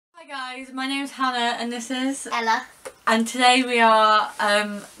guys, my name's Hannah and this is Ella. And today we are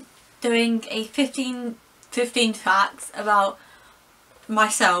doing a 15 facts about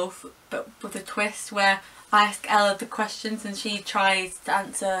myself, but with a twist where I ask Ella the questions and she tries to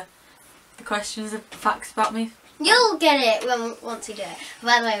answer the questions of facts about me. You'll get it once we do it.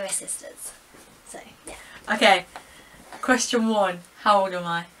 By the way, we're sisters. So, yeah. Okay, question 1. How old am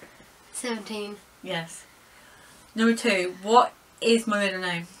I? 17. Yes. Number 2. What is my middle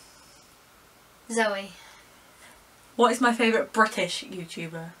name? Zoe. What is my favourite British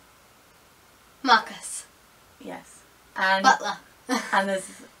YouTuber? Marcus. Yes. And Butler. and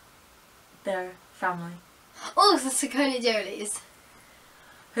there's their family. Oh, the Sakona Jolies.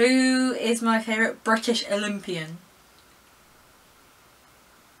 Who is my favourite British Olympian?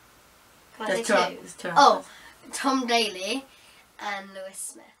 Can I say There's two Oh, answers. Tom Daly and Lewis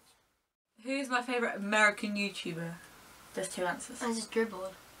Smith. Who's my favourite American YouTuber? There's 2 answers. I just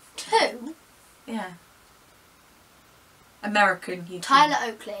dribbled. 2? Yeah. American YouTuber. Tyler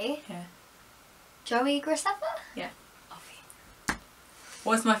Oakley. Yeah. Joey Graceffa? Yeah. Okay.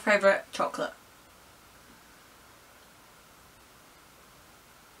 What's my favourite chocolate?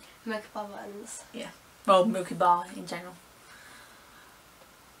 Milky Bar buttons. Yeah. Well, Milky Bar in general.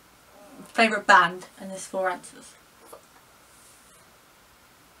 Favourite band? And there's 4 answers.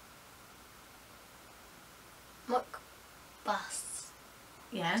 Muck Bus.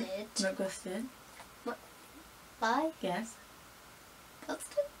 Yeah. Did. McGustin. Bye. Yes.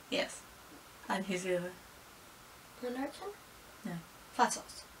 Buxton? Yes. And who's the other? One Direction? No. Fat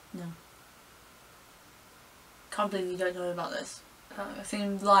Sauce. No. Can't believe you don't know about this. I've seen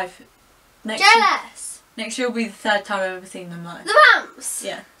them live. Jealous! Next year will be the 3rd time I've ever seen them live. The Vamps!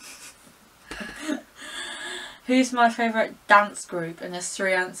 Yeah. Who's my favourite dance group? And there's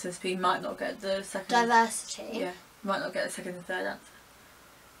 3 answers, but you might not get the second. Diversity. Yeah. You might not get the second and third answer.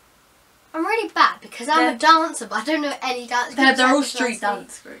 I'm really bad because I'm a dancer, but I don't know any dance groups. They're all street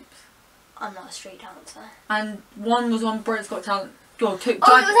dance groups. I'm not a street dancer. And one was on Britain's Got Talent. Well, 2.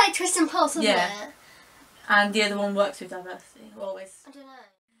 Oh, it was like Twist and Pulse, wasn't it? And the other one works with diversity. Always. I don't know.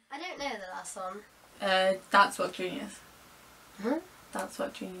 I don't know the last one. Dance Work Juniors. Huh? Dance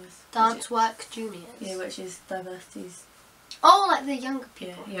Work Juniors. Dance Work Juniors. Yeah, which is diversity's. Oh, like the younger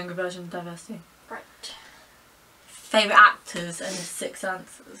people. Yeah, younger version of diversity. Right. Favourite actors and there's 6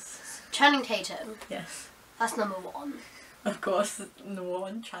 answers. Channing Tatum. Yes. That's number 1. Of course, number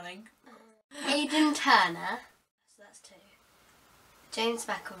 1, Channing. Hayden Turner. So that's 2. James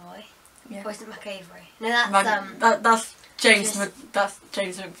McAvoy. Yeah. Or is it McAvery? No, that's that's James. That's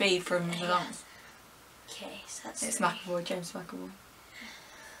James McVie from The Dance. Okay, so that's. It's 3. McAvoy, James McAvoy.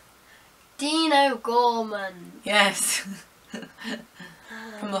 Dino Gorman. Yes.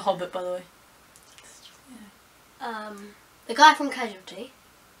 From The Hobbit, by the way. The guy from Casualty.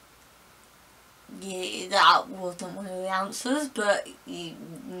 Yeah, that wasn't one of the answers, but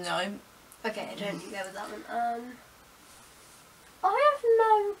no. Okay, I don't go with that one. I have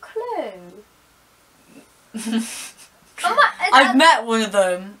no clue. I've met one of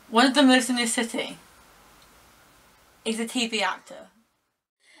them. One of them lives in this city. He's a TV actor.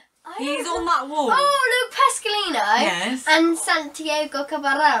 He's on that wall. Oh, Luke Pascalino. Yes. And Santiago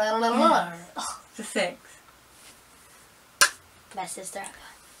Cabrera. The 6. Best sister ever.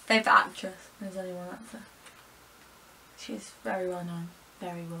 Favourite actress? There's only 1 answer. She's very well known.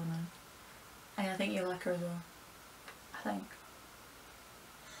 Very well known. And I think you like her as well. I think.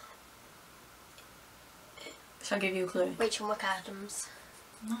 Shall I give you a clue? Rachel McAdams.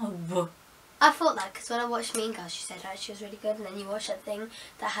 No. I thought that because when I watched Mean Girls, she said that she was really good, and then you watch that thing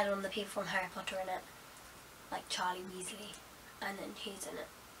that had all the people from Harry Potter in it, like Charlie Weasley, and then he's in it,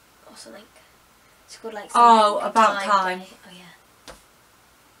 or something. It's called like. Oh, About Time. Day. Oh yeah.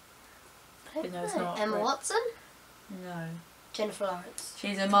 No, it's not. Emma Watson. No. Jennifer Lawrence.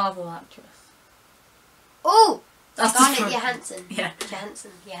 She's a Marvel actress. Oh, That's Scarlett the Johansson. Yeah.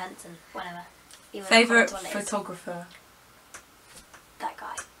 Johansson, whatever. Even Favourite though I can't tell what it is. photographer? That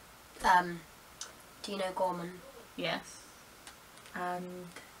guy. Dino Gorman. Yes. And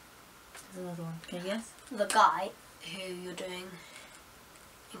there's another one. Can you guess? The guy who you're doing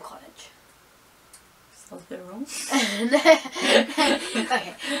in college. Sounds a bit wrong.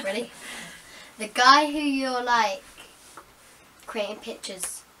 Okay, ready? The guy who you're like creating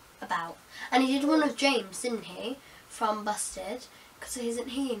pictures about. And he did one of James, didn't he? From Busted. Because isn't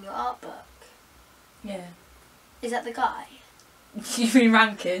he in your art book? Yeah. Is that the guy? You've been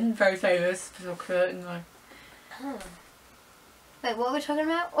ranking, very famous photographer in my Wait, what were we talking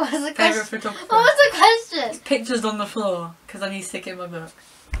about? What was the question? favourite photographer. What was the question? Pictures on the floor, because I need to stick it in my book.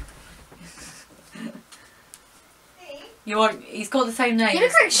 You won't. He's got the same name. You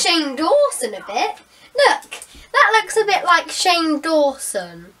look like Shane Dawson a bit. Look, that looks a bit like Shane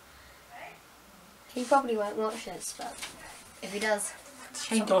Dawson. He probably won't watch this, but if he does,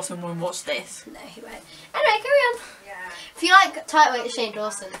 Shane Dawson won't watch this. no, he won't. Anyway, carry on. If you like tight weight Shane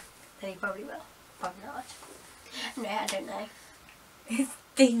Dawson, then he probably will. Probably not. No, I don't know. It's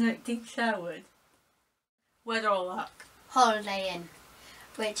Dean Sherwood. Weather or luck. Holiday Inn,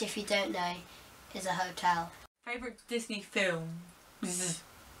 which, if you don't know, is a hotel. Favourite Disney film?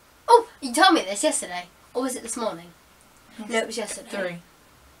 Oh, you told me this yesterday. Or was it this morning? No, it was yesterday. 3.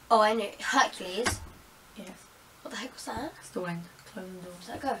 Oh, I knew. Hercules. Yes. What the heck was that? It's the wind. Closing doors. Was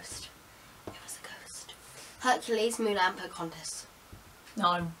that a ghost? It was a ghost. Hercules, Mulan, Pocahontas.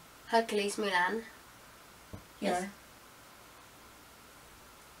 No. Hercules, Mulan. Yeah.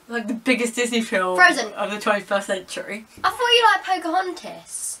 Like the biggest Disney film Frozen. of the 21st century. I thought you liked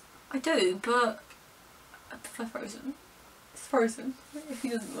Pocahontas. I do, but I prefer Frozen. It's Frozen. He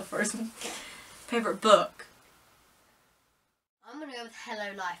doesn't love Frozen. Favourite book? I'm going to go with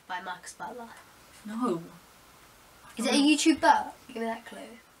Hello Life by Marcus Butler. No. Is it a YouTube book? Give me that clue.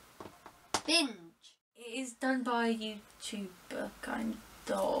 Binge. It is done by a YouTuber, kind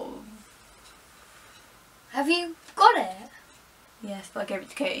of. Have you got it? Yes, but I gave it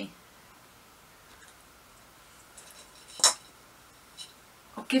to Katie.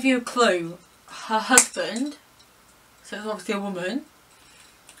 I'll give you a clue. Her husband, so it's obviously a woman,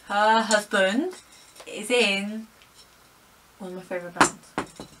 her husband is in one of my favourite bands.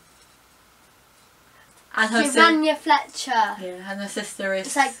 And her Savannah Fletcher. Yeah, and her sister is...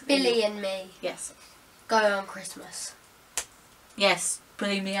 It's like Billy and Me. Yes. Going on Christmas. Yes,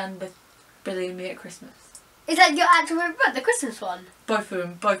 Billy and Me at Christmas. Is that your actual favourite book, the Christmas one? Both of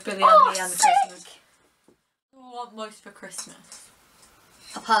them, both Billy Oh, and Me and the sick. Christmas. What do I want most for Christmas?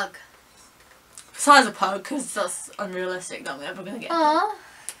 A pug. Besides a pug, because that's unrealistic that we're ever going to get.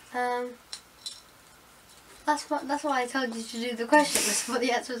 Aww. That's why I told you to do the question, was what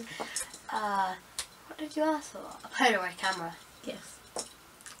the answer was. What did you ask for? A Polaroid camera. Yes. I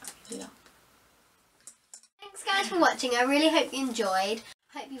can do that. Thanks guys for watching. I really hope you enjoyed.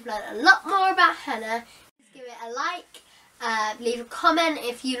 Hope you've learned a lot more about Hannah. Give it a like, leave a comment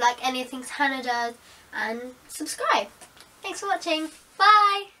if you like anything Hannah does, and subscribe. Thanks for watching.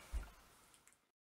 Bye!